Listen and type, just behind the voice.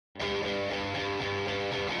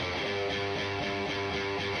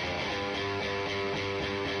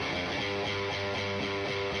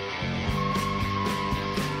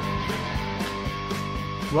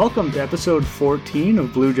Welcome to episode 14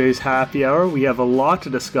 of Blue Jays Happy Hour. We have a lot to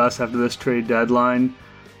discuss after this trade deadline.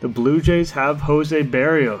 The Blue Jays have Jose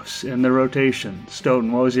Berrios in their rotation.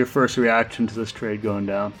 Stoughton, what was your first reaction to this trade going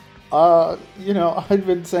down? I've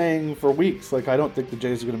been saying for weeks, I don't think the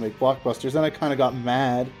Jays are going to make blockbusters. Then I kind of got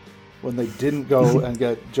mad when they didn't go and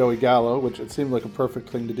get Joey Gallo, which it seemed like a perfect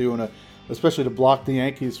thing to do, and especially to block the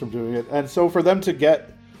Yankees from doing it. And so for them to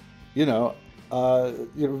get, Max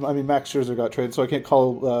Scherzer got traded, so I can't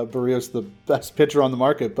call Berrios the best pitcher on the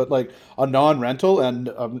market, but a non-rental and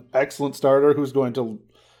an excellent starter who's going to,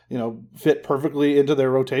 fit perfectly into their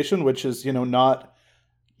rotation, which is, not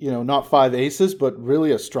five aces, but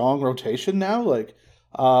really a strong rotation now.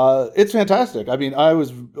 It's fantastic. I mean, I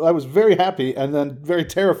was very happy and then very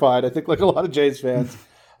terrified, I think, like a lot of Jays fans,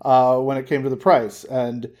 when it came to the price.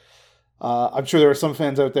 And I'm sure there are some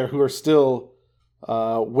fans out there who are still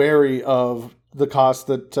wary of the cost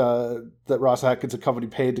that Ross Atkins and company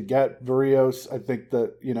paid to get Berrios. I think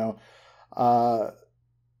that,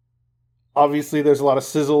 obviously there's a lot of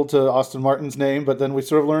sizzle to Austin Martin's name, but then we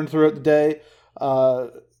sort of learned throughout the day,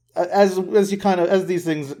 as these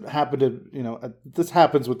things happen to, this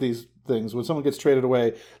happens with these things. When someone gets traded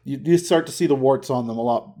away, you start to see the warts on them a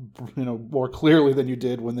lot, more clearly than you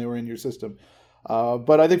did when they were in your system.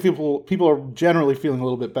 But I think people are generally feeling a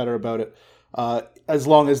little bit better about it, as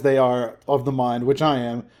long as they are of the mind, which I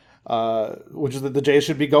am, which is that the Jays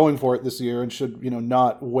should be going for it this year and should,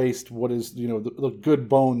 not waste what is, the good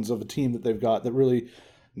bones of a team that they've got that really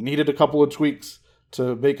needed a couple of tweaks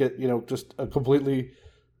to make it, just a completely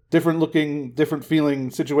different looking, different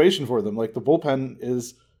feeling situation for them. The bullpen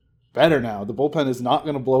is better now. The bullpen is not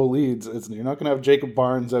going to blow leads. You're not going to have Jacob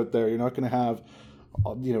Barnes out there. You're not going to have,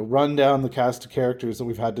 run down the cast of characters that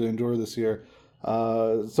we've had to endure this year.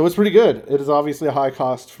 So it's pretty good. It is obviously a high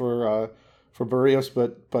cost for Berrios,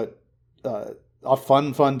 but a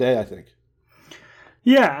fun day, I think.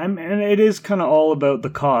 Yeah, and it is kind of all about the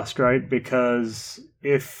cost, right? Because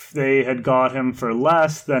if they had got him for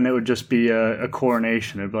less, then it would just be a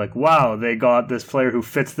coronation. It'd be like, wow, they got this player who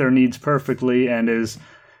fits their needs perfectly and is,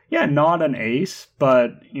 not an ace,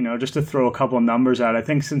 but, just to throw a couple of numbers out, I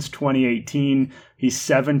think since 2018, he's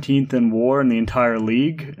 17th in WAR in the entire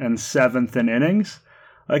league and 7th in innings.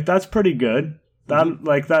 That's pretty good.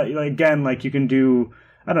 That, you can do,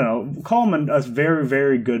 I don't know, call him a very,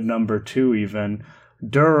 very good number two even.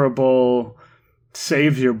 Durable,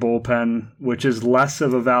 saves your bullpen, which is less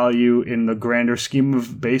of a value in the grander scheme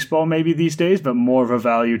of baseball maybe these days, but more of a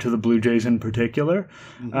value to the Blue Jays in particular.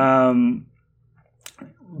 Mm-hmm.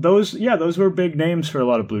 Those were big names for a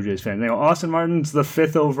lot of Blue Jays fans. Austin Martin's the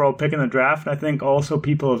 5th overall pick in the draft. I think also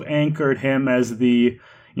people have anchored him as the,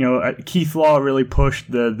 Keith Law really pushed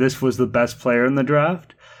this was the best player in the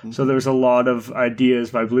draft. Mm-hmm. So there's a lot of ideas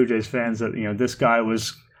by Blue Jays fans that, this guy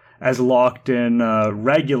was as locked in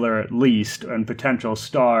regular at least and potential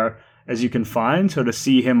star as you can find. So to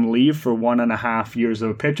see him leave for 1.5 years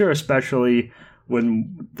of a pitcher, especially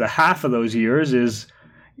when the half of those years is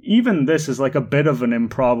even this is a bit of an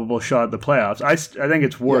improbable shot at the playoffs. I think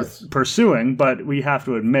it's worth pursuing, but we have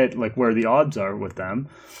to admit where the odds are with them.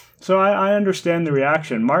 So I understand the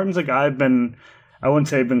reaction. Martin's a guy I wouldn't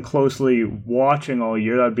say I've been closely watching all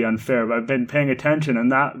year. That'd be unfair, but I've been paying attention,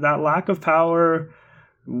 and that lack of power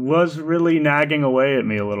was really nagging away at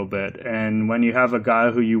me a little bit. And when you have a guy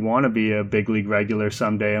who you want to be a big league regular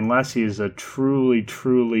someday, unless he's a truly,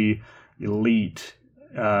 truly elite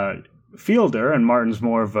fielder, and Martin's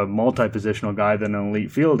more of a multi-positional guy than an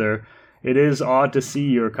elite fielder, it is odd to see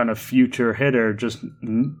your kind of future hitter just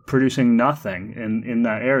producing nothing in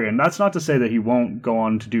that area. And that's not to say that he won't go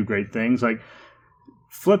on to do great things.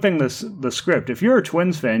 Flipping the script, if you're a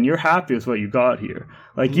Twins fan, you're happy with what you got here.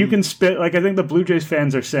 You can spit, I think the Blue Jays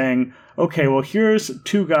fans are saying, okay, well, here's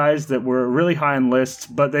two guys that were really high on lists,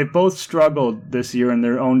 but they've both struggled this year in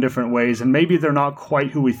their own different ways, and maybe they're not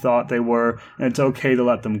quite who we thought they were, and it's okay to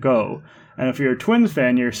let them go. And if you're a Twins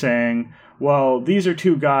fan, you're saying, well, these are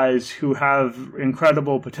two guys who have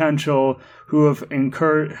incredible potential, who have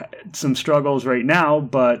incurred some struggles right now,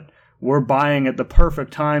 but we're buying at the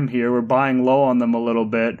perfect time here. We're buying low on them a little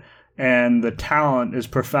bit, and the talent is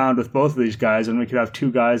profound with both of these guys, and we could have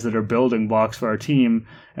two guys that are building blocks for our team,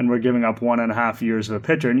 and we're giving up 1.5 years of a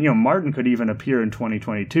pitcher. And, Martin could even appear in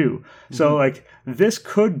 2022. Mm-hmm. So, this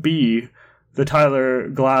could be the Tyler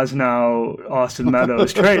Glasnow, Austin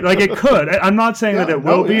Meadows trade. It could. I'm not saying that it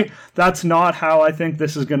will be. That's not how I think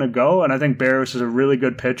this is going to go, and I think Berrios is a really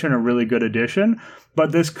good pitcher and a really good addition.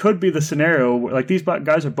 But this could be the scenario where, these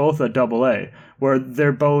guys are both at AA, where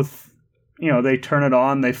they're both, they turn it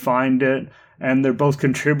on, they find it, and they're both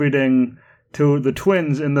contributing to the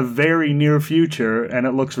Twins in the very near future, and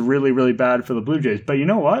it looks really, really bad for the Blue Jays. But you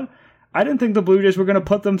know what? I didn't think the Blue Jays were going to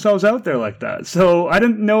put themselves out there like that. So I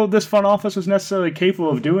didn't know this front office was necessarily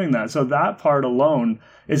capable of doing that. So that part alone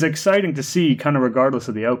is exciting to see, kind of regardless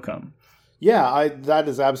of the outcome. Yeah, that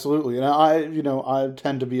is absolutely. And I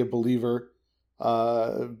tend to be a believer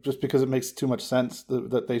just because it makes too much sense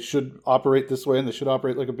that they should operate this way and they should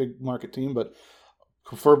operate like a big market team. But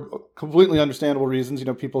for completely understandable reasons,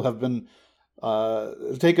 people have been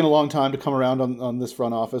taken a long time to come around on this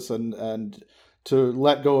front office and to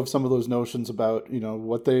let go of some of those notions about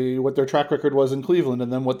what their track record was in Cleveland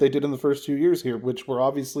and then what they did in the first 2 years here, which were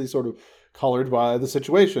obviously sort of colored by the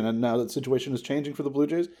situation. And now that the situation is changing for the Blue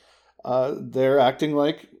Jays, they're acting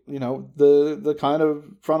like the kind of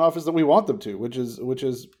front office that we want them to, which is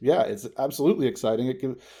it's absolutely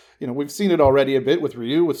exciting. We've seen it already a bit with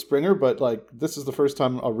Ryu, with Springer, but like this is the first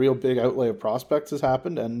time a real big outlay of prospects has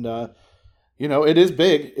happened, and it is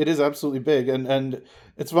big. It is absolutely big, and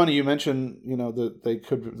it's funny you mentioned that they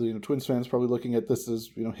could Twins fans probably looking at this as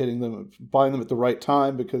hitting them, buying them at the right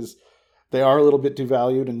time because they are a little bit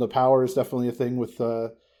devalued, and the power is definitely a thing with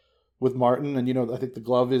Martin, and I think the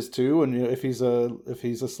glove is too. And if he's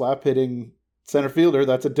a slap hitting center fielder,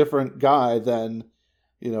 that's a different guy than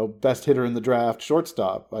best hitter in the draft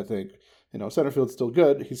shortstop. I think center field's still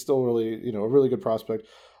good. He's still really a really good prospect.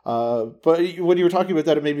 But when you were talking about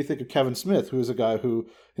that, it made me think of Kevin Smith, who is a guy who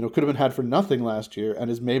could have been had for nothing last year, and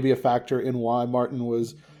is maybe a factor in why Martin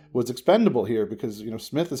was expendable here because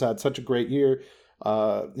Smith has had such a great year.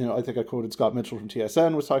 I think I quoted Scott Mitchell from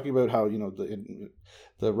TSN was talking about how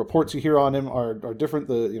the reports you hear on him are different.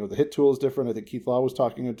 The hit tool is different. I think Keith Law was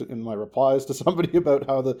talking in my replies to somebody about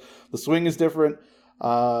how the swing is different.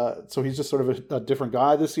 So he's just sort of a different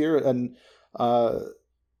guy this year, and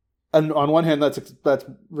on one hand that's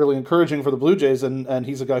really encouraging for the Blue Jays, and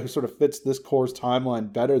he's a guy who sort of fits this core's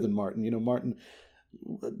timeline better than Martin. Martin,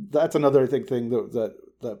 that's another thing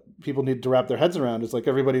that people need to wrap their heads around. Is like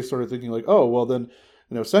everybody's sort of thinking like, oh, well then,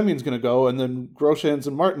 Semion's going to go and then Groshans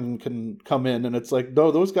and Martin can come in. And it's like,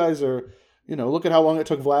 no, those guys are, look at how long it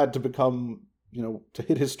took Vlad to become, to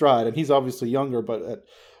hit his stride. And he's obviously younger, but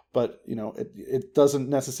it doesn't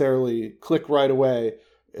necessarily click right away.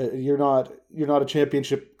 You're not a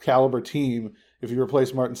championship caliber team if you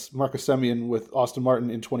replace Marcus Semien with Austin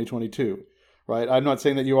Martin in 2022. Right, I'm not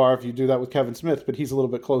saying that you are if you do that with Kevin Smith, but he's a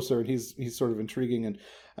little bit closer and he's sort of intriguing, and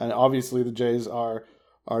obviously the Jays are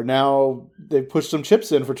now, they've pushed some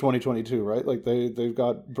chips in for 2022, right? Like they've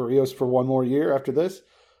got Barrios for one more year after this.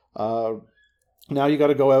 Now you got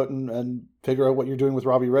to go out and figure out what you're doing with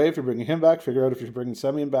Robbie Ray if you're bringing him back. Figure out if you're bringing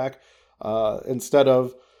Semien back instead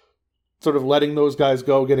of sort of letting those guys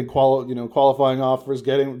go, getting qualifying offers,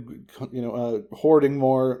 getting hoarding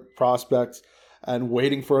more prospects, and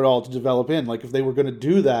waiting for it all to develop in. Like if they were going to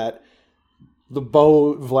do that, the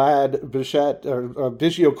Bo, Vlad, Bichette, or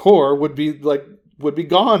Biggio core would be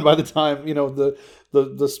gone by the time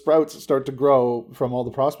the sprouts start to grow from all the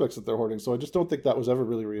prospects that they're hoarding. So I just don't think that was ever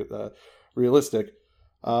really realistic.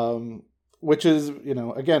 Which is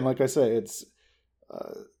again, like I say,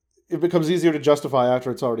 it becomes easier to justify after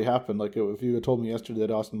it's already happened. Like if you had told me yesterday that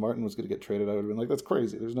Austin Martin was going to get traded, I would have been like, that's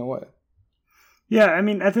crazy. There's no way. Yeah, I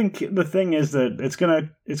mean, I think the thing is that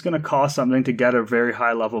it's gonna cost something to get a very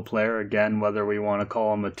high level player again, whether we want to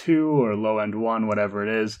call him a 2 or low end 1, whatever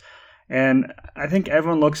it is. And I think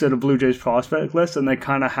everyone looks at a Blue Jays prospect list and they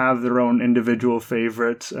kind of have their own individual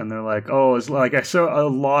favorites, and they're like, oh, it's like I saw a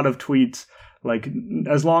lot of tweets like,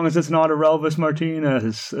 as long as it's not a Relvis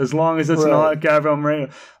Martinez, as long as it's not Gabriel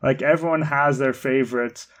Moreno, like everyone has their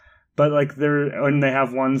favorites. But like and they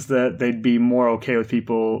have ones that they'd be more okay with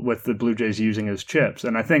people with the Blue Jays using as chips.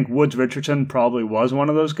 And I think Woods Richardson probably was one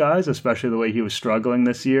of those guys, especially the way he was struggling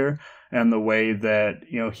this year and the way that,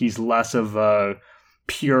 he's less of a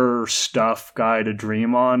pure stuff guy to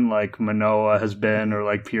dream on like Manoah has been or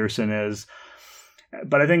like Pearson is.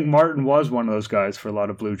 But I think Martin was one of those guys for a lot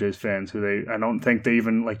of Blue Jays fans who I don't think they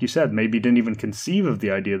even, like you said, maybe didn't even conceive of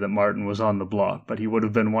the idea that Martin was on the block. But he would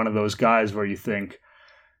have been one of those guys where you think,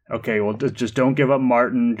 okay, well, just don't give up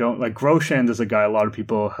Martin. Don't like Groshans is a guy a lot of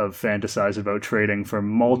people have fantasized about trading for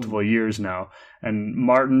multiple years now, and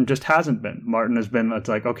Martin just hasn't been. Martin has been. It's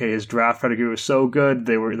like, okay, his draft pedigree was so good.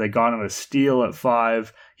 They got him a steal at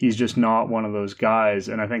 5. He's just not one of those guys,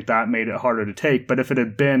 and I think that made it harder to take. But if it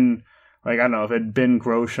had been if it had been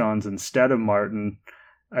Groshans instead of Martin,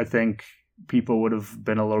 I think people would have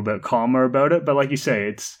been a little bit calmer about it. But like you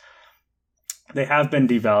say, they have been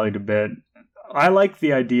devalued a bit. I like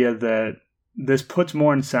the idea that this puts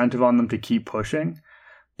more incentive on them to keep pushing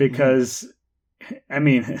because, I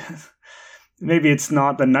mean, maybe it's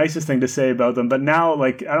not the nicest thing to say about them, but now,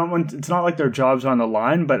 like, I don't want, it's not like their job's on the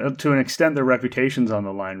line, but to an extent, their reputation's on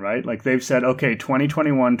the line, right? Like, they've said, okay,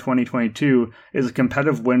 2021, 2022 is a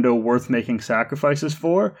competitive window worth making sacrifices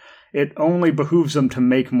for. It only behooves them to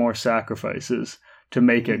make more sacrifices to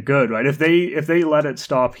make it good, right? If they let it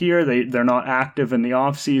stop here, they're not active in the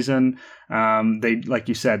off season. They, like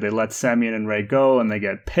you said, they let Semien and Ray go, and they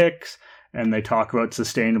get picks, and they talk about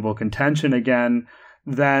sustainable contention again.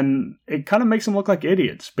 Then it kind of makes them look like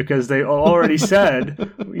idiots, because they already said,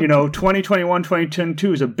 2021,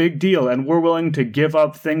 2022 is a big deal, and we're willing to give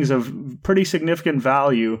up things of pretty significant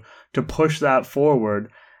value to push that forward.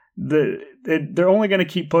 They're only going to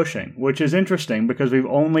keep pushing, which is interesting, because we've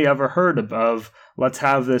only ever heard of let's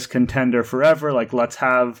have this contender forever, like let's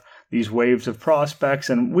have these waves of prospects.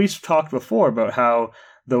 And we've talked before about how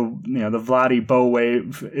the Vladdy Bo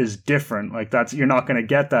wave is different. Like you're not going to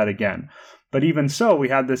get that again. But even so, we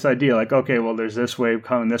had this idea like, okay, well, there's this wave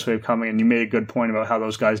coming, and you made a good point about how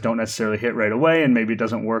those guys don't necessarily hit right away, and maybe it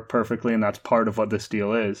doesn't work perfectly, and that's part of what this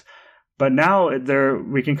deal is. But now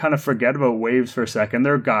we can kind of forget about waves for a second.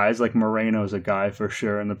 There are guys like Moreno's a guy for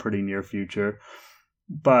sure in the pretty near future.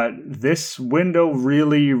 But this window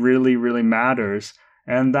really, really, really matters.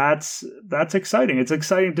 And that's exciting. It's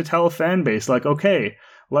exciting to tell a fan base, like, okay,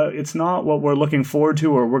 it's not what we're looking forward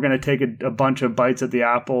to, or we're going to take a bunch of bites at the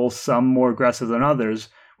apple, some more aggressive than others.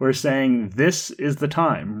 We're saying this is the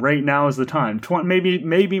time. Right now is the time.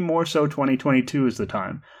 Maybe more so 2022 is the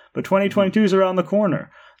time. But 2022 is around the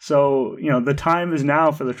corner. So, the time is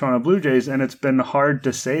now for the Toronto Blue Jays, and it's been hard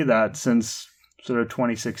to say that since sort of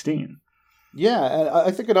 2016. Yeah, and I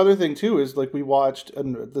think another thing, too, is like we watched,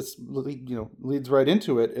 and this leads right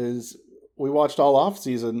into it, is we watched all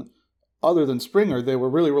offseason, other than Springer, they were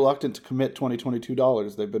really reluctant to commit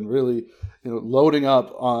 $2022. They've been really loading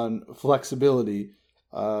up on flexibility.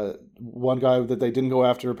 One guy that they didn't go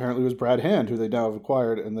after apparently was Brad Hand, who they now have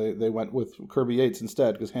acquired, and they went with Kirby Yates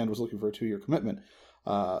instead because Hand was looking for a 2-year commitment.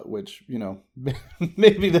 Which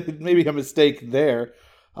maybe a mistake there.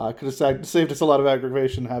 Could have saved us a lot of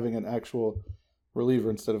aggravation having an actual reliever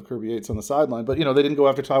instead of Kirby Yates on the sideline. But they didn't go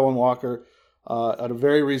after Taijuan Walker at a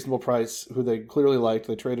very reasonable price, who they clearly liked.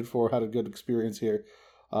 They traded for, had a good experience here,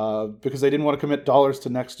 because they didn't want to commit dollars to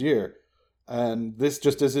next year. And this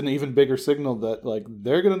just is an even bigger signal that like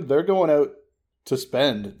they're going out to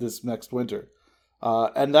spend this next winter,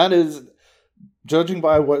 and that is. Judging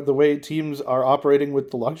by the way teams are operating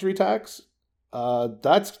with the luxury tax,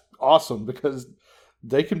 that's awesome, because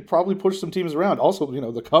they can probably push some teams around. Also,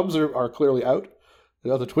 the Cubs are clearly out.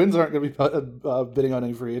 The Twins aren't going to be bidding on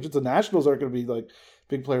any free agents. The Nationals aren't going to be like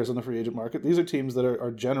big players on the free agent market. These are teams that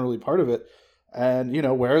are generally part of it. And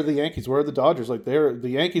where are the Yankees? Where are the Dodgers? Like the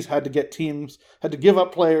Yankees had to give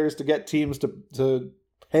up players to get teams to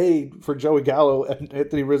pay for Joey Gallo and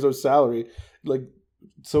Anthony Rizzo's salary, like,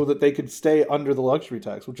 so that they could stay under the luxury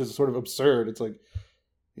tax, which is sort of absurd. It's like,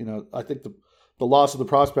 I think the loss of the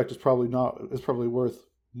prospect is probably worth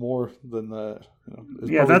more than that's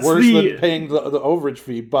worse than paying the overage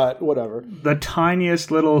fee, but whatever. The tiniest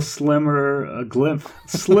little slim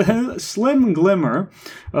glimmer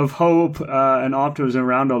of hope and optimism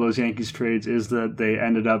around all those Yankees trades is that they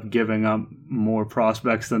ended up giving up more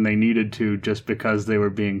prospects than they needed to just because they were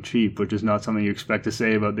being cheap, which is not something you expect to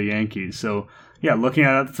say about the Yankees. So, yeah, looking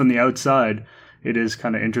at it from the outside, it is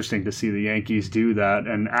kind of interesting to see the Yankees do that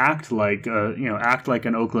and act like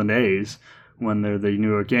an Oakland A's when they're the New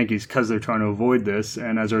York Yankees, because they're trying to avoid this.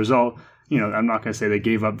 And as a result, I'm not going to say they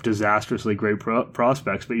gave up disastrously great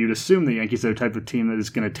prospects, but you'd assume the Yankees are the type of team that is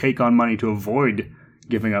going to take on money to avoid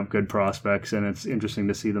giving up good prospects, and it's interesting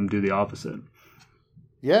to see them do the opposite.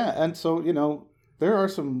 Yeah, and so, there are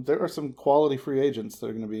some quality free agents that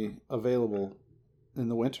are going to be available in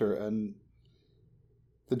the winter, and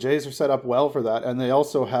the Jays are set up well for that, and they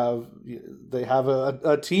also have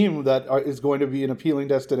a team that is going to be an appealing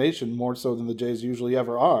destination, more so than the Jays usually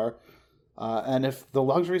ever are. And if the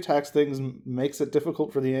luxury tax things makes it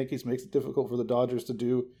difficult for the Yankees, makes it difficult for the Dodgers to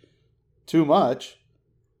do too much,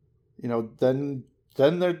 then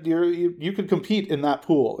you can compete in that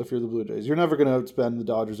pool if you're the Blue Jays. You're never going to outspend the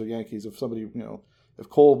Dodgers or Yankees. If somebody, if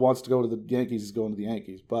Cole wants to go to the Yankees, he's going to the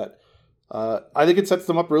Yankees. But I think it sets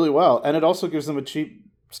them up really well, and it also gives them a cheap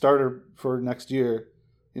starter for next year.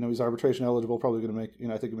 He's arbitration eligible, probably going to make,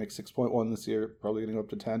 I think he makes 6.1 this year, probably going to go up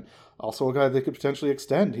to 10. Also a guy they could potentially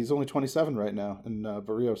extend. He's only 27 right now in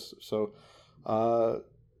Barrios. So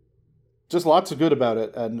just lots of good about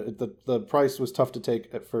it. And the price was tough to take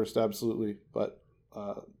at first, absolutely. But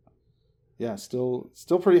still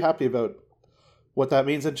pretty happy about what that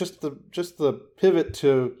means. And just the pivot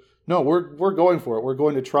to no, we're going for it. We're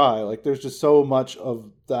going to try. Like, there's just so much of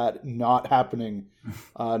that not happening,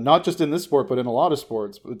 not just in this sport, but in a lot of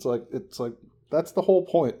sports. It's like that's the whole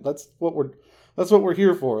point. That's what we're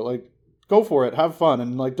here for. Like, go for it, have fun,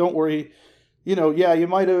 and like, don't worry. You know, yeah, you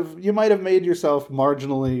might have made yourself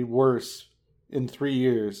marginally worse in 3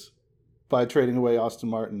 years by trading away Aston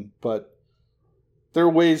Martin, but there are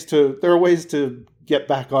ways to get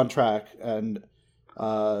back on track, and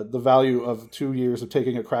the value of 2 years of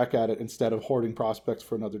taking a crack at it instead of hoarding prospects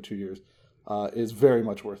for another 2 years is very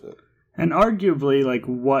much worth it. And arguably, like,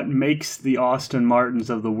 what makes the Aston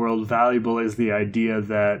Martins of the world valuable is the idea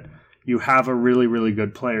that you have a really, really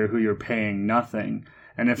good player who you're paying nothing.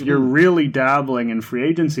 And if you're really dabbling in free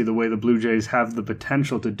agency the way the Blue Jays have the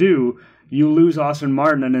potential to do, you lose Aston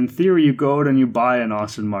Martin, and in theory you go out and you buy an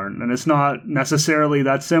Aston Martin. And it's not necessarily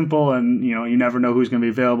that simple, and you know, you never know who's going to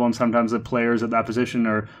be available, and sometimes the players at that position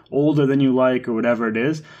are older than you like or whatever it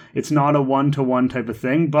is. It's not a one-to-one type of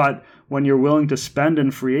thing, but when you're willing to spend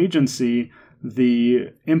in free agency,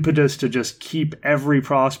 the impetus to just keep every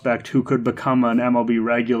prospect who could become an MLB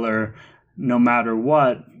regular no matter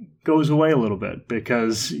what goes away a little bit,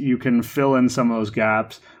 because you can fill in some of those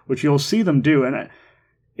gaps, which you'll see them do. And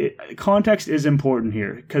context is important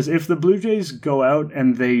here, because if the Blue Jays go out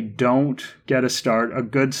and they don't get a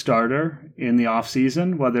good starter in the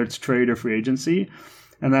offseason, whether it's trade or free agency,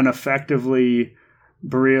 and then effectively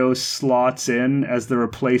Berríos slots in as the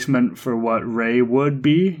replacement for what Ray would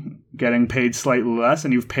be, getting paid slightly less,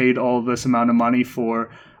 and you've paid all this amount of money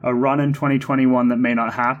for a run in 2021 that may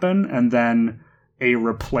not happen, and then a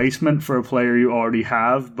replacement for a player you already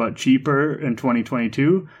have but cheaper in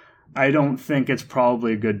 2022, I don't think it's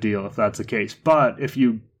probably a good deal if that's the case. But if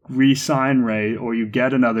you re-sign Ray, or you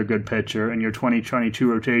get another good pitcher, and your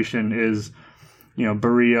 2022 rotation is, you know,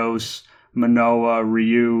 Berríos, Manoah,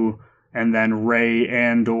 Ryu, and then Ray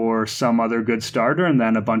and or some other good starter, and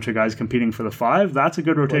then a bunch of guys competing for the 5, that's a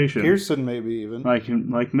good rotation. Like Pearson, maybe even. Like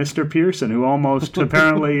Mr. Pearson, who almost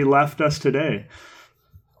apparently left us today.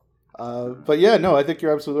 But yeah, no, I think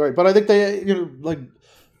you're absolutely right. But I think they, you know, like,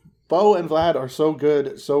 Bo and Vlad are so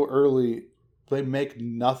good so early, they make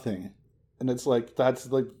nothing. And it's like, that's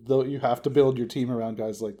like, you have to build your team around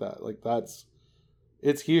guys like that. Like,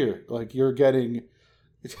 it's here. Like, you're getting,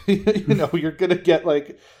 you know, you're going to get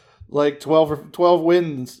like 12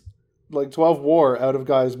 wins, like 12 WAR out of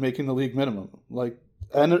guys making the league minimum. Like,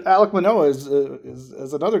 and Alek Manoah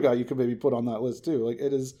is another guy you could maybe put on that list too. Like,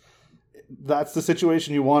 that's the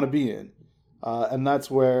situation you want to be in. And that's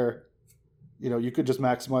where, you know, you could just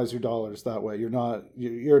maximize your dollars that way. You don't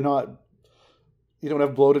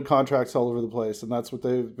have bloated contracts all over the place, and that's what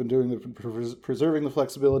they've been doing. They've been preserving the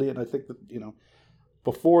flexibility, and I think that, you know,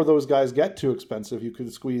 before those guys get too expensive, you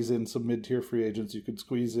could squeeze in some mid-tier free agents. You could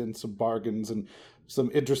squeeze in some bargains and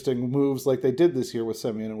some interesting moves like they did this year with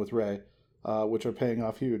Semien and with Ray, which are paying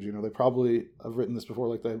off huge. You know, they probably, I've written this before,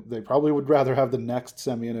 like they probably would rather have the next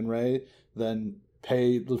Semien and Ray than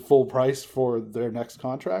pay the full price for their next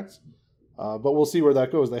contracts. But we'll see where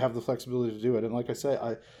that goes. They have the flexibility to do it. And like I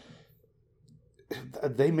say,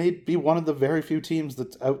 they may be one of the very few teams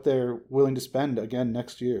that's out there willing to spend again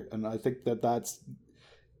next year. And I think that's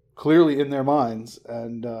clearly in their minds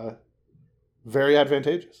and very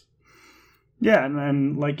advantageous. Yeah,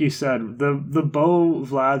 and like you said, the Bo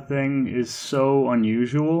Vlad thing is so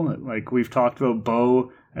unusual. Like, we've talked about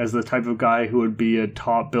Bo as the type of guy who would be a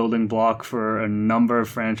top building block for a number of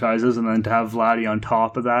franchises, and then to have Vladdy on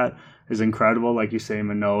top of that is incredible. Like you say,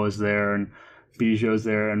 Manoah's there and Biggio's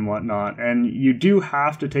there and whatnot. And you do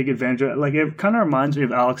have to take advantage of it. Like, it kind of reminds me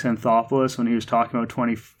of Alex Anthopoulos when he was talking about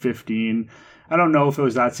 2015. I don't know if it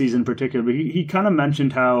was that season in particular, but he kind of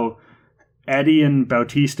mentioned how Eddie and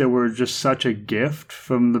Bautista were just such a gift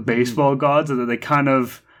from the baseball gods that they kind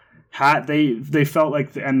of had, they felt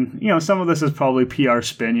like, and you know, some of this is probably PR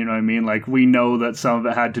spin, you know what I mean? Like, we know that some of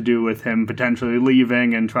it had to do with him potentially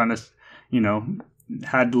leaving and trying to, you know,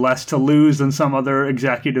 had less to lose than some other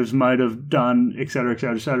executives might have done, et cetera, et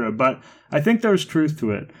cetera, et cetera. But I think there's truth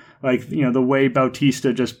to it. Like, you know, the way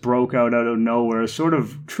Bautista just broke out of nowhere is sort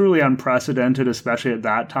of truly unprecedented, especially at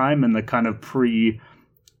that time in the kind of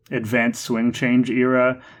pre-advanced swing change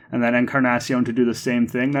era. And then Encarnacion to do the same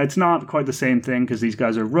thing. Now, it's not quite the same thing because these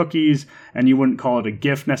guys are rookies, and you wouldn't call it a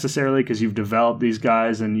gift necessarily because you've developed these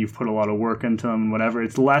guys and you've put a lot of work into them and whatever.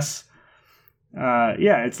 It's less...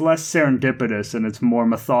 it's less serendipitous and it's more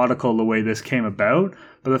methodical the way this came about.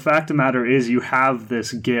 But the fact of the matter is, you have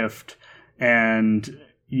this gift and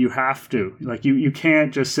you have to. Like, you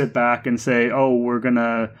can't just sit back and say, oh, we're going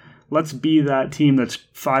to let's be that team that's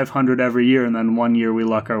 500 every year, and then one year we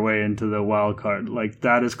luck our way into the wild card. Like,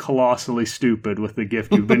 that is colossally stupid with the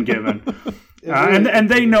gift you've been given. And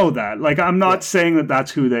they know that. Like, I'm not saying that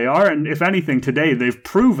that's who they are, and if anything, today they've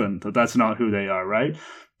proven that that's not who they are, right?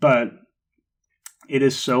 But it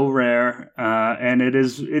is so rare, and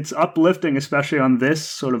it's uplifting, especially on this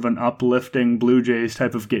sort of an uplifting Blue Jays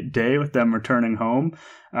type of day with them returning home,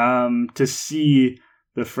 to see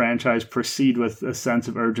the franchise proceed with a sense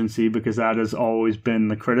of urgency, because that has always been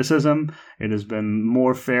the criticism. It has been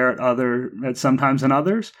more fair at sometimes than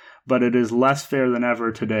others, but it is less fair than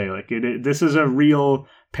ever today. Like, this is a real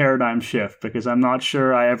paradigm shift, because I'm not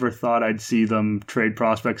sure I ever thought I'd see them trade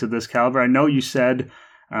prospects of this caliber. I know you said,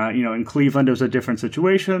 in Cleveland, it was a different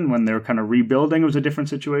situation. When they were kind of rebuilding, it was a different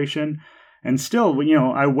situation. And still,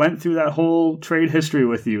 I went through that whole trade history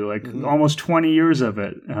with you, like almost 20 years of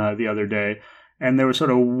it the other day. And there was sort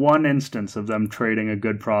of one instance of them trading a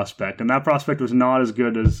good prospect. And that prospect was not as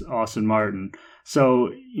good as Austin Martin. So,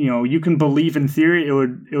 you can believe in theory it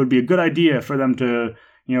would be a good idea for them to,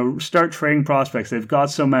 start trading prospects. They've got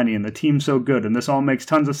so many and the team's so good, and this all makes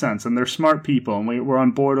tons of sense, and they're smart people, and we're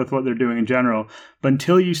on board with what they're doing in general. But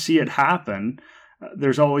until you see it happen,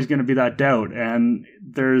 there's always going to be that doubt, and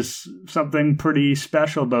there's something pretty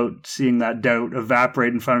special about seeing that doubt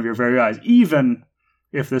evaporate in front of your very eyes, even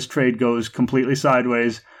if this trade goes completely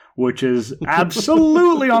sideways, which is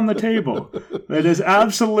absolutely on the table. It is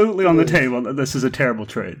absolutely on the table that this is a terrible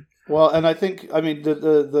trade. Well, and I think,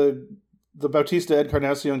 the Bautista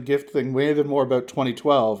Encarnacion gift thing may have been more about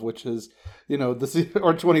 2012, which is, or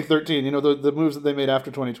 2013, the moves that they made after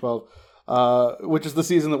 2012, which is the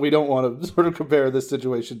season that we don't want to sort of compare this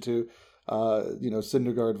situation to,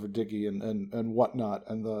 Syndergaard, Verdicki and whatnot.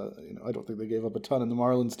 And I don't think they gave up a ton in the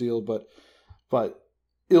Marlins deal, but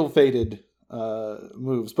ill-fated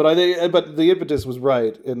moves. But the impetus was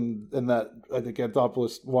right in that I think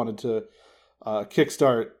Anthopoulos wanted to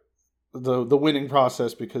kickstart the winning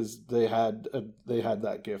process, because they had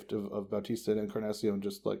that gift of Bautista and Encarnacion,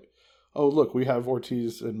 just like, oh, look, we have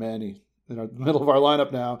Ortiz and Manny in the middle of our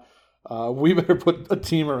lineup now. We better put a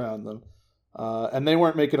team around them. And they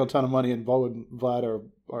weren't making a ton of money, and Bo and Vlad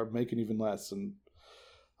are making even less. And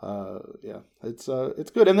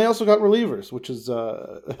it's good. And they also got relievers, which is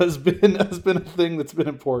has been a thing that's been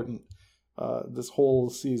important this whole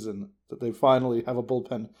season, that they finally have a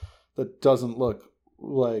bullpen that doesn't look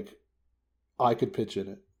like I could pitch in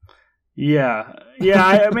it. Yeah.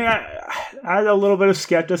 I had a little bit of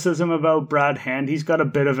skepticism about Brad Hand. He's got a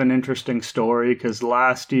bit of an interesting story, because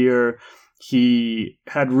last year he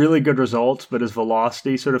had really good results, but his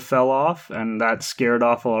velocity sort of fell off, and that scared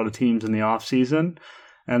off a lot of teams in the offseason.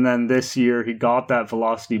 And then this year he got that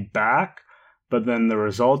velocity back, but then the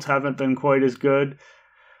results haven't been quite as good.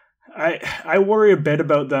 I worry a bit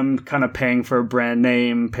about them kind of paying for a brand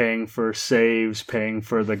name, paying for saves, paying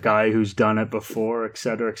for the guy who's done it before, et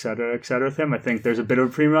cetera, et cetera, et cetera with him. I think there's a bit of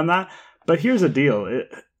a premium on that. But here's the deal.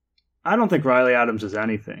 I don't think Riley Adams is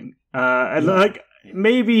anything.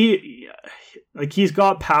 Maybe he's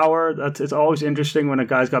got power. It's always interesting when a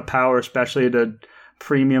guy's got power, especially at a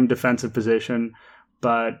premium defensive position.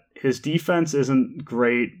 But his defense isn't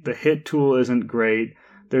great. The hit tool isn't great.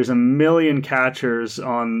 There's a million catchers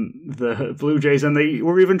on the Blue Jays, and they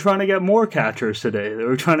were even trying to get more catchers today. They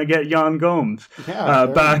were trying to get Yan Gomes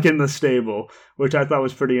back in the stable, which I thought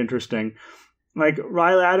was pretty interesting. Like,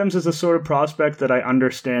 Riley Adams is the sort of prospect that I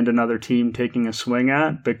understand another team taking a swing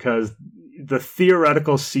at, because the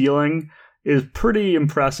theoretical ceiling is pretty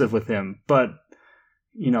impressive with him. But,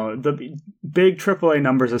 the big AAA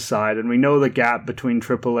numbers aside, and we know the gap between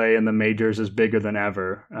AAA and the majors is bigger than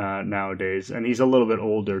ever nowadays, and he's a little bit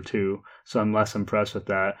older too, so I'm less impressed with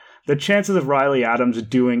that. The chances of Riley Adams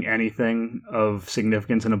doing anything of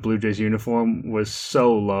significance in a Blue Jays uniform was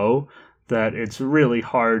so low that it's really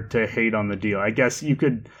hard to hate on the deal. I guess you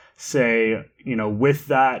could say, with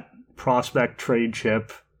that prospect trade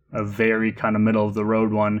chip, a very kind of middle of the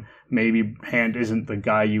road one, maybe Hand isn't the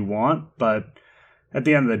guy you want, but at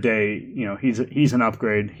the end of the day, he's an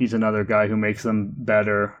upgrade. He's another guy who makes them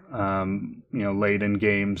better, late in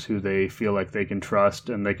games, who they feel like they can trust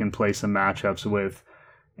and they can play some matchups with.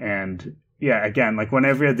 And yeah, again, like,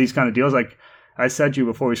 whenever you have these kind of deals, like I said to you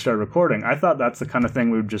before we started recording, I thought that's the kind of thing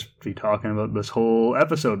we would just be talking about this whole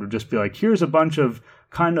episode. Would just be like, here's a bunch of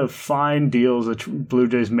kind of fine deals that Blue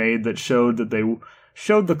Jays made that showed that they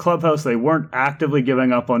showed the clubhouse they weren't actively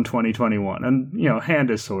giving up on 2021. And, Hand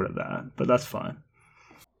is sort of that, but that's fine.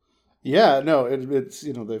 Yeah, no, it's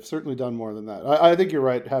they've certainly done more than that. I think you're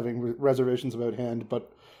right having reservations about Hand,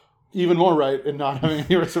 but even more right in not having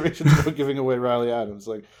any reservations about giving away Riley Adams.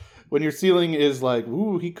 Like, when your ceiling is like,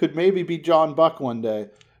 ooh, he could maybe be John Buck one day.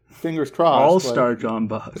 Fingers crossed. All-star John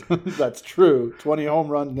Buck. That's true. 20 home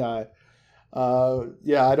run guy.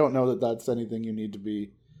 Yeah, I don't know that that's anything you need to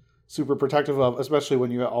be super protective of, especially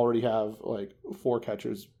when you already have like 4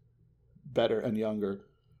 catchers better and younger,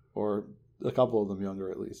 or a couple of them younger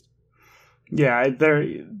at least. Yeah,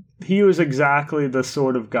 he was exactly the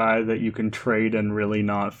sort of guy that you can trade and really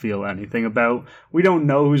not feel anything about. We don't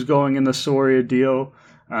know who's going in the Soria deal.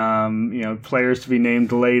 Players to be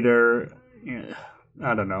named later.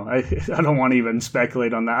 I don't know. I don't want to even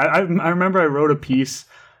speculate on that. I remember I wrote a piece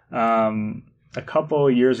a couple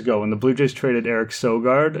of years ago when the Blue Jays traded Eric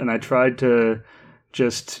Sogard, and I tried to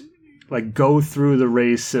just like go through the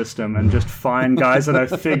Rays system and just find guys that I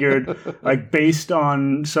figured like based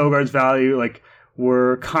on Sogard's value, like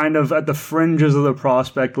were kind of at the fringes of the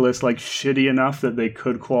prospect list, like shitty enough that they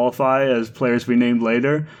could qualify as players to be named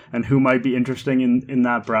later, and who might be interesting in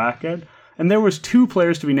that bracket. And there was 2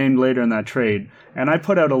 players to be named later in that trade, and I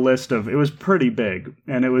put out a list of, it was pretty big,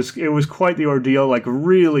 and it was quite the ordeal, like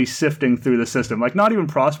really sifting through the system, like not even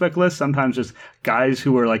prospect lists, sometimes just guys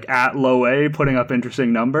who were like at low A putting up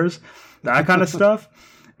interesting numbers, that kind of stuff,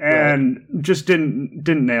 and just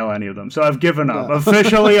didn't nail any of them. So I've given up. Yeah.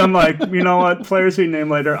 Officially, I'm like, you know what, players who name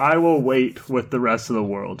later, I will wait with the rest of the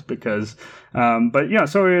world because, but yeah,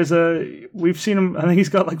 Soria we've seen him. I think he's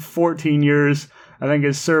got like 14 years. I think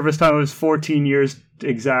his service time was 14 years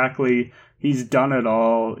exactly. He's done it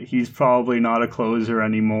all. He's probably not a closer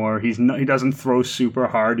anymore. He doesn't throw super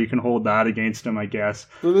hard. You can hold that against him, I guess.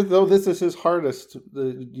 Though this is his hardest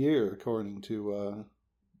year, according to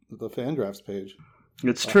the Fangraphs page.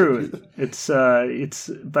 It's true.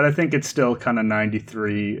 But I think it's still kind of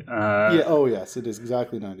 93. Yeah. Oh, yes, it is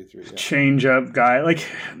exactly 93. Yeah. Change up guy. Like,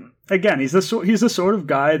 again, he's the sort of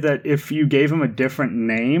guy that if you gave him a different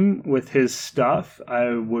name with his stuff,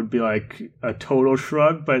 I would be like a total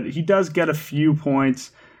shrug. But he does get a few points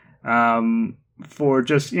for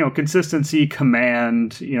just consistency,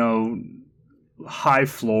 command, high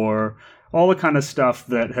floor, all the kind of stuff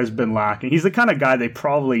that has been lacking. He's the kind of guy they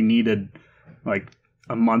probably needed like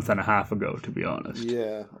a month and a half ago, to be honest.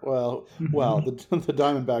 Yeah, well, the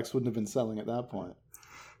Diamondbacks wouldn't have been selling at that point.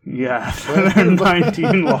 Yeah,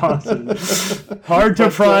 19 losses. Hard to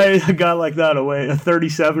pry a guy like that away, a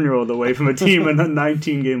 37-year-old away from a team in a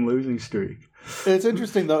 19-game losing streak. It's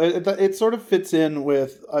interesting, though. It sort of fits in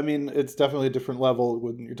with, I mean, it's definitely a different level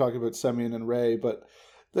when you're talking about Semien and Ray, but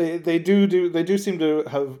they do seem to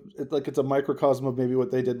have, like, it's a microcosm of maybe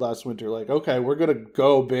what they did last winter. Like, okay, we're going to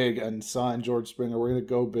go big and sign George Springer. We're going to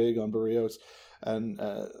go big on Barrios. And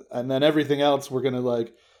then everything else, we're going to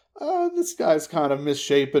like, this guy's kind of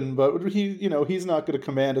misshapen, but he's not going to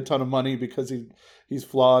command a ton of money because he's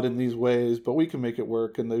flawed in these ways, but we can make it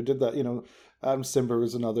work. And they did that, Adam Simber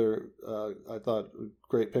was another, I thought,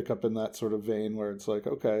 great pickup in that sort of vein where it's like,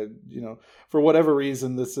 okay, for whatever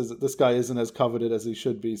reason, this guy isn't as coveted as he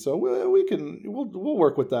should be. So we'll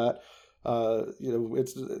work with that.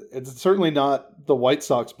 It's certainly not the White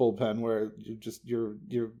Sox bullpen where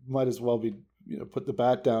you might as well be, put the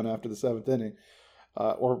bat down after the 7th inning,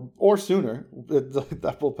 or sooner.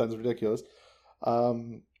 That bullpen's ridiculous.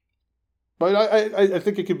 But I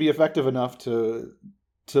think it could be effective enough to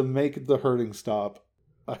make the hurting stop.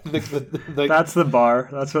 I think that's the bar.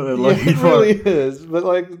 That's what they're looking for. It really is. But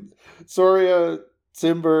like Soria,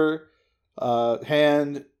 Simber,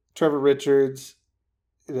 Hand, Trevor Richards,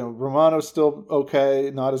 Romano's still okay,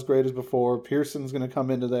 not as great as before. Pearson's going to come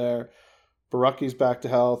into there. Baracki's back to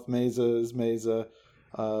health. Meza is Meza.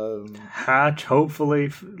 Hatch, hopefully,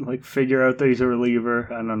 figure out that he's a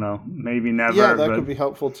reliever. I don't know, maybe never. Yeah, that could be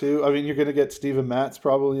helpful too. I mean, you're going to get Steven Matz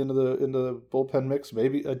probably into the bullpen mix.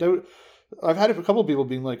 Maybe I don't. I've had a couple of people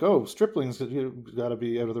being like, "Oh, Stripling's got to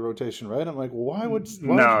be out of the rotation, right?" I'm like, why would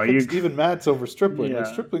you pick Steven Matz over Stripling? Yeah. Like,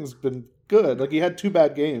 Stripling's been good. Like, he had 2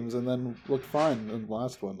 bad games and then looked fine in the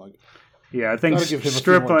last one. Like, yeah, I think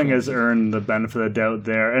Stripling has earned the benefit of the doubt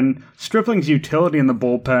there. And Stripling's utility in the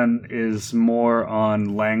bullpen is more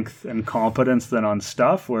on length and competence than on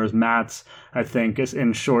stuff, whereas Matt's, I think, is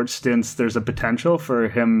in short stints, there's a potential for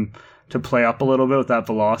him to play up a little bit with that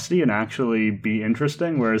velocity and actually be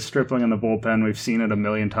interesting, whereas Stripling in the bullpen, we've seen it a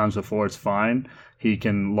million times before, it's fine. He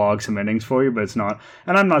can log some innings for you, but it's not.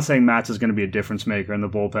 And I'm not saying Matz is going to be a difference maker in the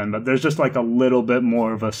bullpen, but there's just like a little bit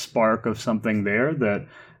more of a spark of something there that...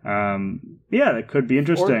 that could be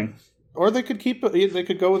interesting. Or they could they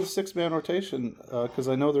could go with a 6-man rotation because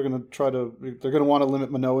I know they're going to want to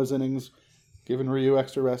limit Manoah's innings. Giving Ryu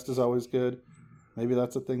extra rest is always good. Maybe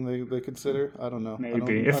that's a thing they consider. I don't know.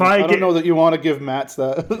 Maybe. I don't know that you want to give Mats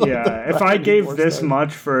that. Yeah, if I gave this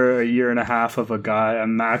much for a year and a half of a guy,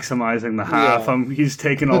 I'm maximizing the half. Yeah. He's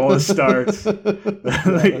taking all his starts.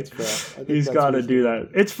 That's fair. He's got to do that.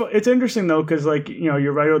 It's interesting though, because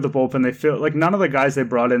you're right with the bullpen. They feel like none of the guys they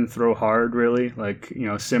brought in throw hard really.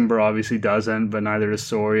 Simber obviously doesn't, but neither does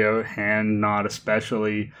Soria. Hand not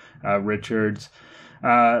especially. Richards.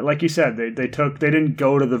 Like you said, they didn't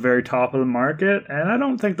go to the very top of the market, and I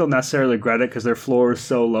don't think they'll necessarily regret it because their floor is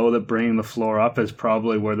so low that bringing the floor up is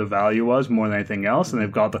probably where the value was more than anything else, and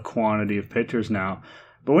they've got the quantity of pitchers now.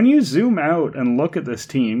 But when you zoom out and look at this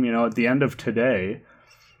team, at the end of today,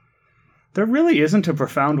 there really isn't a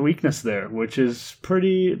profound weakness there, which is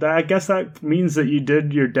I guess that means that you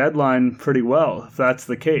did your deadline pretty well, if that's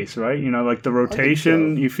the case, right? The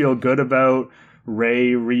rotation you feel good about.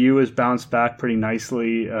 Ryu has bounced back pretty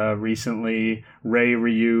nicely recently.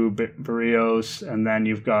 Ryu, Barrios, and then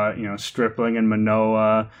you've got Stripling and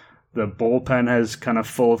Manoah. The bullpen has kind of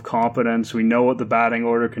full of confidence. We know what the batting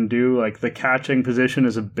order can do. The catching position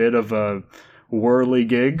is a bit of a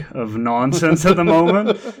whirligig of nonsense at the moment.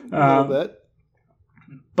 A little bit.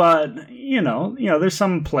 But there's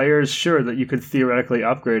some players sure that you could theoretically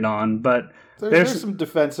upgrade on, but. There's some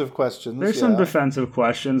defensive questions. There's some defensive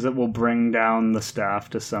questions that will bring down the staff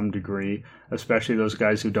to some degree, especially those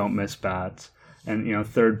guys who don't miss bats. And,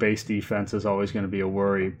 third base defense is always going to be a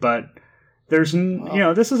worry. But there's,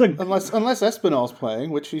 this is a... Unless Espinal's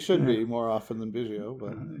playing, which he should be more often than Biggio.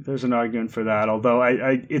 But there's an argument for that, although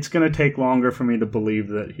it's going to take longer for me to believe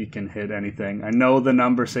that he can hit anything. I know the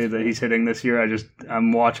numbers say that he's hitting this year.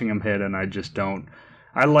 I'm watching him hit, and I just don't.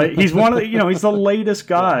 He's one of the, he's the latest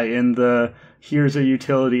guy in the... Here's a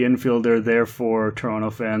utility infielder, therefore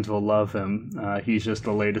Toronto fans will love him. He's just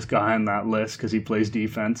the latest guy on that list because he plays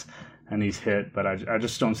defense and he's hit, but I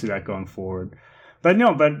just don't see that going forward. But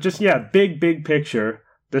big picture,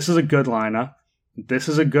 this is a good lineup. This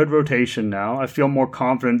is a good rotation now. I feel more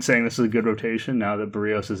confident saying this is a good rotation now that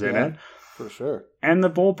Barrios is in it. For sure. And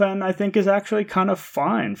the bullpen, I think, is actually kind of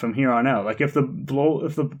fine from here on out. If the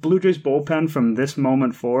Blue Jays bullpen from this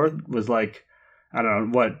moment forward was I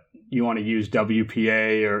don't know what you want to use,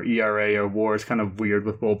 WPA or ERA or WAR is kind of weird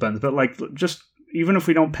with bullpens, but just even if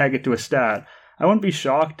we don't peg it to a stat, I wouldn't be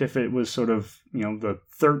shocked if it was sort of the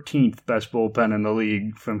 13th best bullpen in the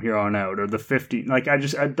league from here on out, or the 15th.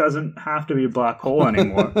 It doesn't have to be a black hole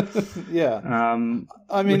anymore. Yeah,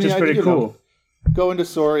 which is pretty cool. Going to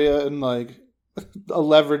Soria in a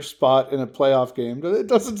leverage spot in a playoff game, it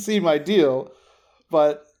doesn't seem ideal,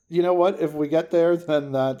 but you know what? If we get there,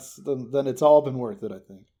 then then it's all been worth it, I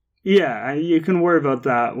think. Yeah, you can worry about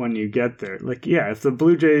that when you get there. If the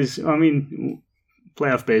Blue Jays,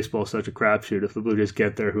 playoff baseball is such a crapshoot. If the Blue Jays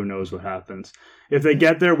get there, who knows what happens? If they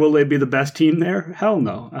get there, will they be the best team there? Hell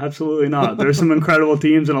no, absolutely not. There's some incredible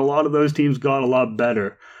teams, and a lot of those teams got a lot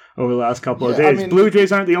better over the last couple of days. Blue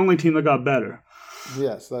Jays aren't the only team that got better.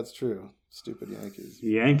 Yes, that's true. Stupid Yankees.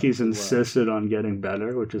 The Yankees insisted on getting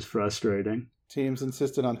better, which is frustrating. Teams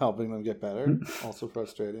insisted on helping them get better. Also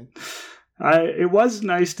frustrating. It was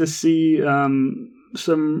nice to see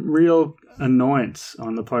some real annoyance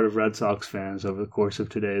on the part of Red Sox fans over the course of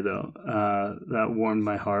today, though. That warmed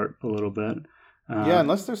my heart a little bit.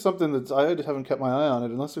 Unless there's something I haven't kept my eye on it.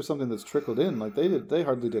 Unless there's something that's trickled in, they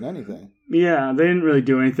hardly did anything. Yeah, they didn't really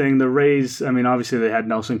do anything. The Rays, obviously they had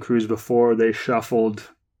Nelson Cruz before. They shuffled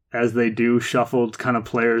kind of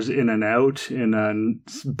players in and out in a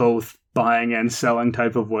both buying and selling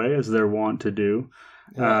type of way, as they're wont to do.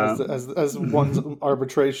 Yeah, as one's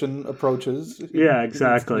arbitration approaches. Yeah,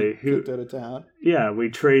 exactly. Kicked out of town. Yeah, we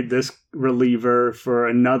trade this reliever for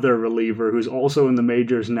another reliever who's also in the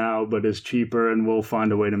majors now, but is cheaper, and we'll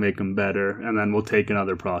find a way to make him better, and then we'll take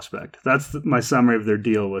another prospect. That's my summary of their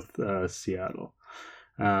deal with Seattle.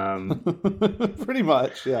 Pretty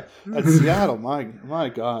much, yeah. At Seattle, my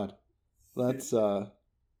God, that's an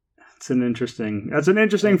interesting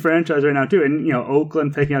franchise right now too, and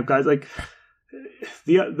Oakland picking up guys like.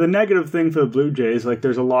 The negative thing for the Blue Jays,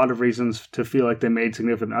 there's a lot of reasons to feel like they made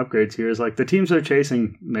significant upgrades here, is the teams they're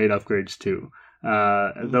chasing made upgrades too.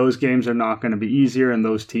 Those games are not going to be easier, and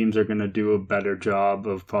those teams are going to do a better job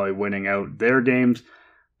of probably winning out their games.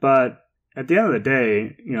 But at the end of the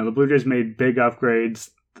day, the Blue Jays made big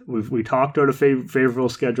upgrades. We talked about a favorable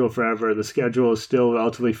schedule forever. The schedule is still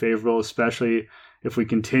relatively favorable, especially if we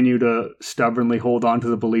continue to stubbornly hold on to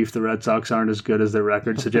the belief the Red Sox aren't as good as their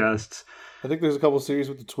record suggests. I think there's a couple series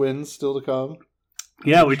with the Twins still to come.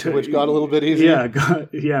 Yeah, which got a little bit easier.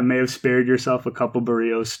 May have spared yourself a couple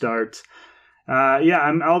Barrios starts.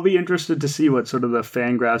 I'll be interested to see what sort of the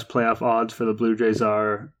Fangraphs playoff odds for the Blue Jays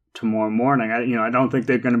are tomorrow morning. I don't think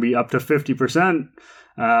they're going to be up to 50%.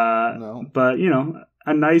 No. But,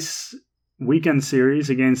 a nice weekend series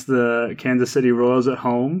against the Kansas City Royals at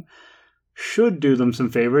home should do them some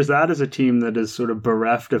favors. That is a team that is sort of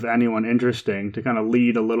bereft of anyone interesting to kind of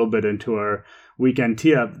lead a little bit into our weekend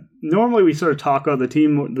tee-up. Normally we sort of talk about the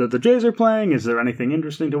team that the Jays are playing. Is there anything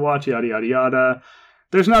interesting to watch? Yada, yada, yada.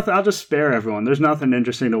 There's nothing. I'll just spare everyone. There's nothing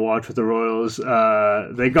interesting to watch with the Royals.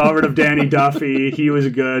 They got rid of Danny Duffy. He was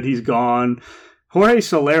good. He's gone. Jorge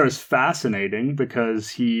Soler is fascinating because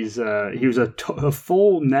he was a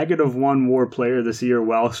full -1 WAR player this year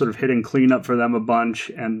while sort of hitting cleanup for them a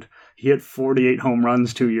bunch, and he hit 48 home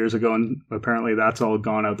runs 2 years ago, and apparently that's all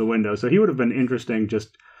gone out the window. So he would have been interesting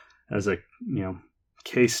just as a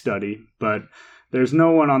case study, but there's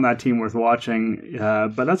no one on that team worth watching.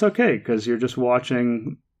 But that's okay because you're just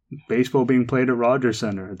watching baseball being played at Rogers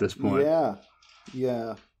Center at this point.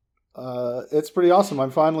 Yeah. It's pretty awesome.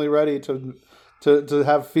 I'm finally ready to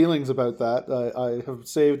have feelings about that. I have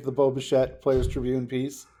saved the Bo Bichette Players Tribune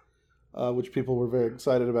piece, which people were very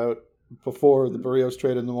excited about before the Barrios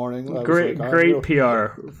trade in the morning. Great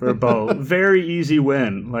PR for Bo. Very easy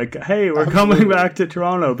win. Like, hey, we're coming back to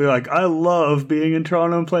Toronto. Be like, I love being in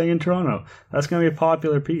Toronto and playing in Toronto. That's going to be a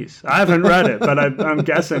popular piece. I haven't read it, but I'm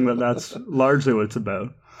guessing that's largely what it's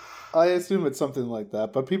about. I assume it's something like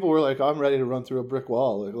that. But people were like, I'm ready to run through a brick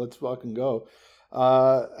wall. Like, let's fucking go.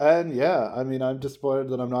 And yeah, I mean, I'm disappointed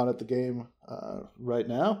that I'm not at the game right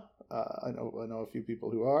now. I know a few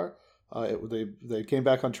people who are. They came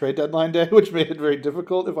back on trade deadline day, which made it very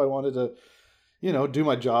difficult if I wanted to, do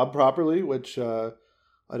my job properly, which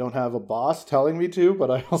I don't have a boss telling me to,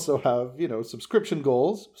 but I also have, subscription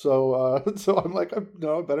goals. So so I'm like,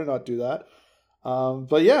 no, I better not do that.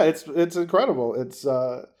 But yeah, it's incredible.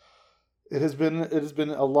 It has been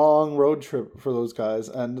a long road trip for those guys,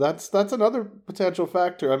 and that's another potential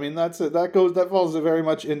factor. I mean, that falls very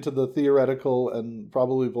much into the theoretical and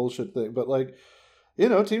probably bullshit thing. But like,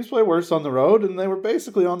 teams play worse on the road, and they were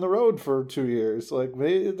basically on the road for 2 years. Like,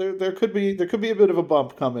 there could be a bit of a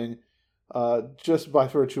bump coming, just by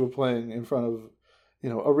virtue of playing in front of,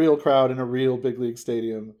 a real crowd in a real big league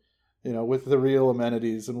stadium, with the real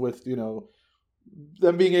amenities and with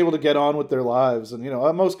them being able to get on with their lives. And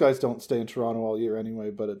most guys don't stay in Toronto all year anyway,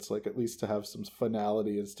 but it's like at least to have some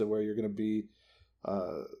finality as to where you're going to be,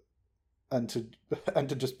 and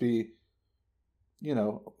to just be,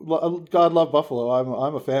 God love Buffalo.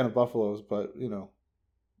 I'm a fan of Buffaloes, but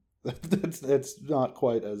it's not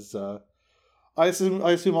quite as I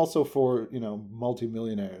assume also for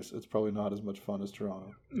multi-millionaires, it's probably not as much fun as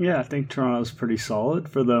Toronto. Yeah, I think Toronto's pretty solid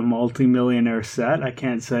for the multi-millionaire set. I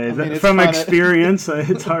can't say that from experience.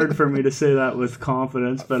 It's hard for me to say that with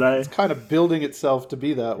confidence, but it's kind of building itself to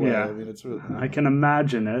be that way. Yeah, I mean, it's really, I can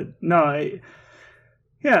imagine it. No,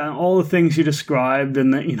 yeah, all the things you described,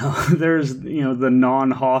 and there's the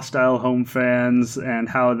non-hostile home fans, and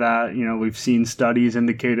how that we've seen studies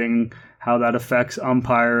indicating how that affects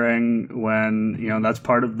umpiring when, that's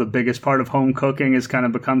part of the biggest part of home cooking is kind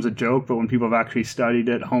of becomes a joke. But when people have actually studied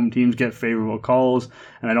it, home teams get favorable calls.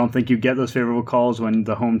 And I don't think you get those favorable calls when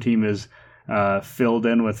the home team is filled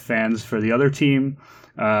in with fans for the other team.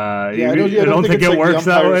 I don't think it works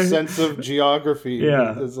that way. Sense of geography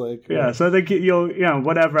is like so I think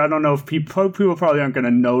whatever. I don't know if people probably aren't going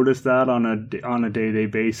to notice that on a day-to-day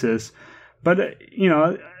basis, but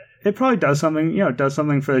it probably does something. It does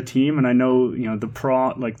something for the team. And I know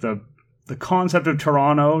the concept of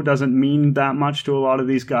Toronto doesn't mean that much to a lot of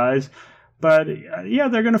these guys, but they're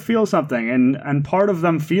going to feel something, and part of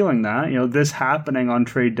them feeling that this happening on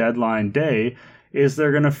trade deadline day is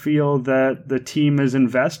they're going to feel that the team is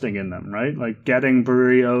investing in them, right? Like getting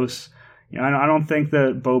Barrios. I don't think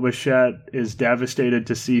that Bo Bichette is devastated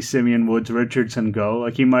to see Simeon Woods Richardson go.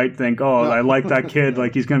 Like, he might think, I like that kid,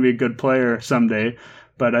 like he's going to be a good player someday.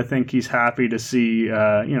 But I think he's happy to see,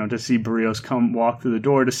 to see Barrios walk through the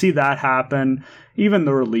door, to see that happen. Even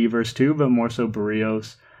the relievers too, but more so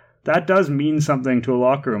Barrios. That does mean something to a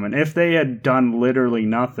locker room. And if they had done literally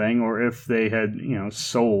nothing, or if they had,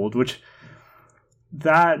 sold, which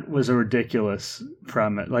that was a ridiculous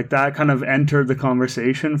premise. Like, that kind of entered the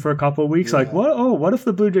conversation for a couple of weeks. Yeah. Like, what if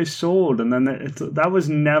the Blue Jays sold? And then that was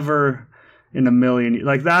never in a million.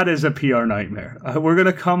 Like, that is a PR nightmare. We're going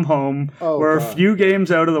to come home. We're a few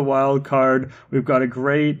games out of the wild card. We've got a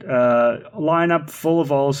great lineup full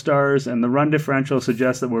of all-stars, and the run differential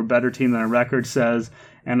suggests that we're a better team than our record says.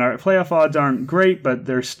 And our playoff odds aren't great, but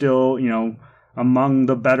they're still, among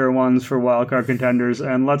the better ones for wildcard contenders,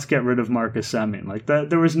 and let's get rid of Marcus Semien. Like, that,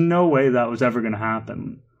 there was no way that was ever going to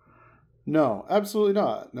happen. No, absolutely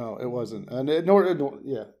not. No, it wasn't, and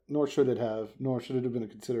nor should it have. Nor should it have been a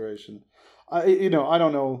consideration. I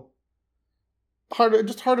don't know. Harder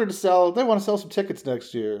to sell. They want to sell some tickets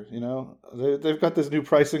next year. They've got this new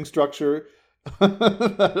pricing structure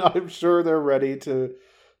that I'm sure they're ready to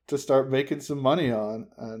start making some money on,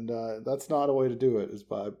 and that's not a way to do it. Is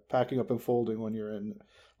by packing up and folding when you're in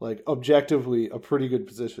like objectively a pretty good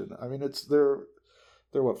position. I mean, they're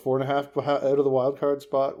what 4.5 out of the wild card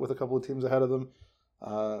spot with a couple of teams ahead of them.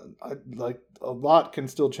 A lot can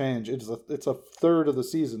still change. It's a third of the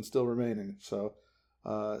season still remaining. So,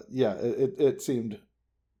 it seemed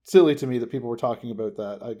silly to me that people were talking about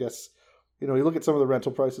that. I guess, you look at some of the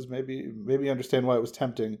rental prices, maybe understand why it was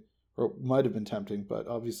tempting, or might have been tempting, but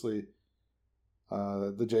obviously,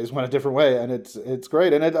 the Jays went a different way, and it's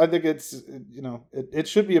great, and I think it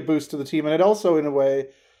should be a boost to the team, and it also in a way,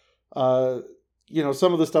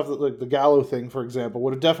 some of the stuff that like the Gallo thing, for example,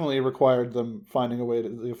 would have definitely required them finding a way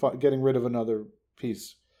to getting rid of another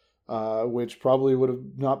piece, which probably would have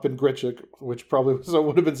not been Grichuk, which probably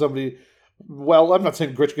would have been somebody. Well, I'm not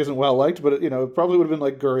saying Grichuk isn't well liked, but it probably would have been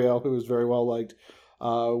like Gurriel, who was very well liked,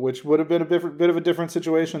 which would have been a bit of a different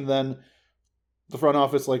situation than the front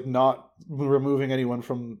office, like not removing anyone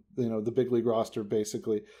from the big league roster,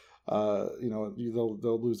 basically.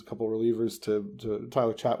 They'll lose a couple relievers to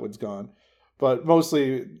Tyler Chatwood's gone. But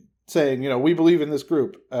mostly saying, we believe in this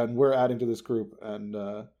group and we're adding to this group. And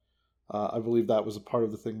I believe that was a part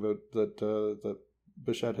of the thing that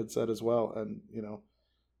Bichette had said as well. And,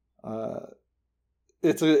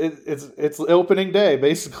 it's opening day,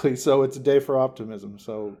 basically. So it's a day for optimism.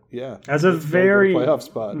 So, yeah. As a very, playoff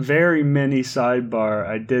spot. Very mini sidebar,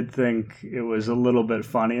 I did think it was a little bit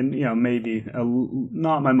funny and, maybe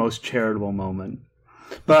not my most charitable moment.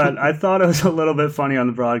 But I thought it was a little bit funny on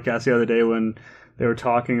the broadcast the other day when they were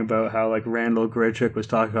talking about how like Randall Grichuk was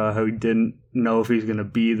talking about how he didn't know if he's going to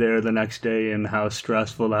be there the next day and how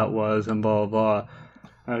stressful that was and blah, blah, blah.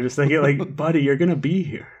 I was just thinking like, buddy, you're going to be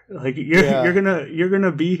here. Like you're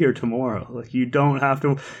gonna be here tomorrow. Like you don't have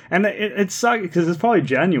to, and it sucks because it's probably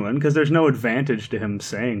genuine because there's no advantage to him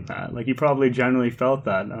saying that. Like he probably genuinely felt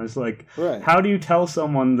that. And I was like, right. How do you tell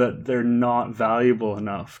someone that they're not valuable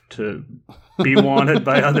enough to be wanted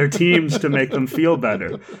by other teams to make them feel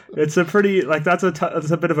better? It's a pretty that's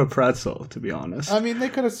a bit of a pretzel, to be honest. I mean, they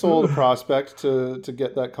could have sold a prospect to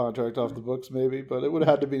get that contract off the books, maybe, but it would have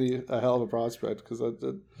had to be a hell of a prospect because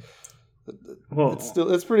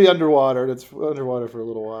it's pretty underwater. It's underwater for a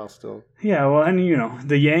little while still. Yeah, well, and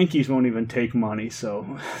the Yankees won't even take money,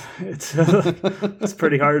 so it's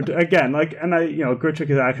pretty hard. Again, Grichuk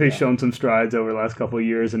has actually shown some strides over the last couple of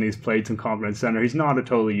years, and he's played some competent center. He's not a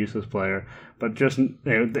totally useless player, but just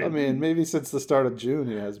maybe since the start of June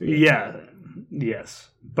he has been. Yeah. Yes,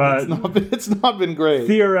 but it's not been great.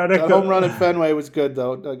 Theoretically, that home run at Fenway was good,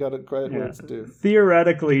 though. I got to credit where it's due.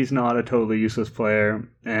 Theoretically, he's not a totally useless player,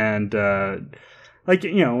 and when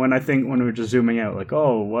we were just zooming out, like,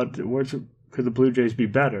 could the Blue Jays be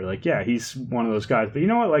better? Like, yeah, he's one of those guys. But you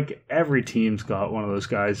know what? Like, every team's got one of those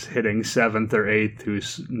guys hitting 7th or 8th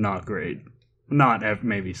who's not great.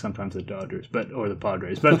 Maybe sometimes the Dodgers, or the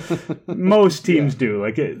Padres, but most teams do.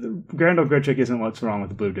 Like Randall Grichuk isn't what's wrong with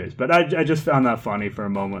the Blue Jays, but I just found that funny for a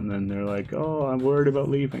moment, and then they're like, "Oh, I'm worried about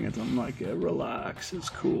leaving it." I'm like, relax, it's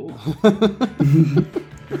cool.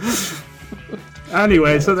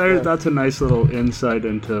 Anyway, that's a nice little insight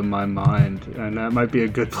into my mind, and that might be a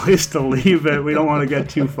good place to leave it. We don't want to get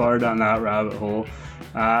too far down that rabbit hole.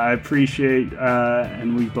 I appreciate,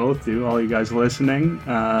 and we both do, all you guys listening.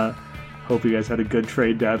 Hope you guys had a good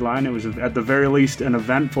trade deadline. It was, at the very least, an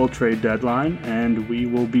eventful trade deadline, and we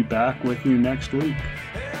will be back with you next week.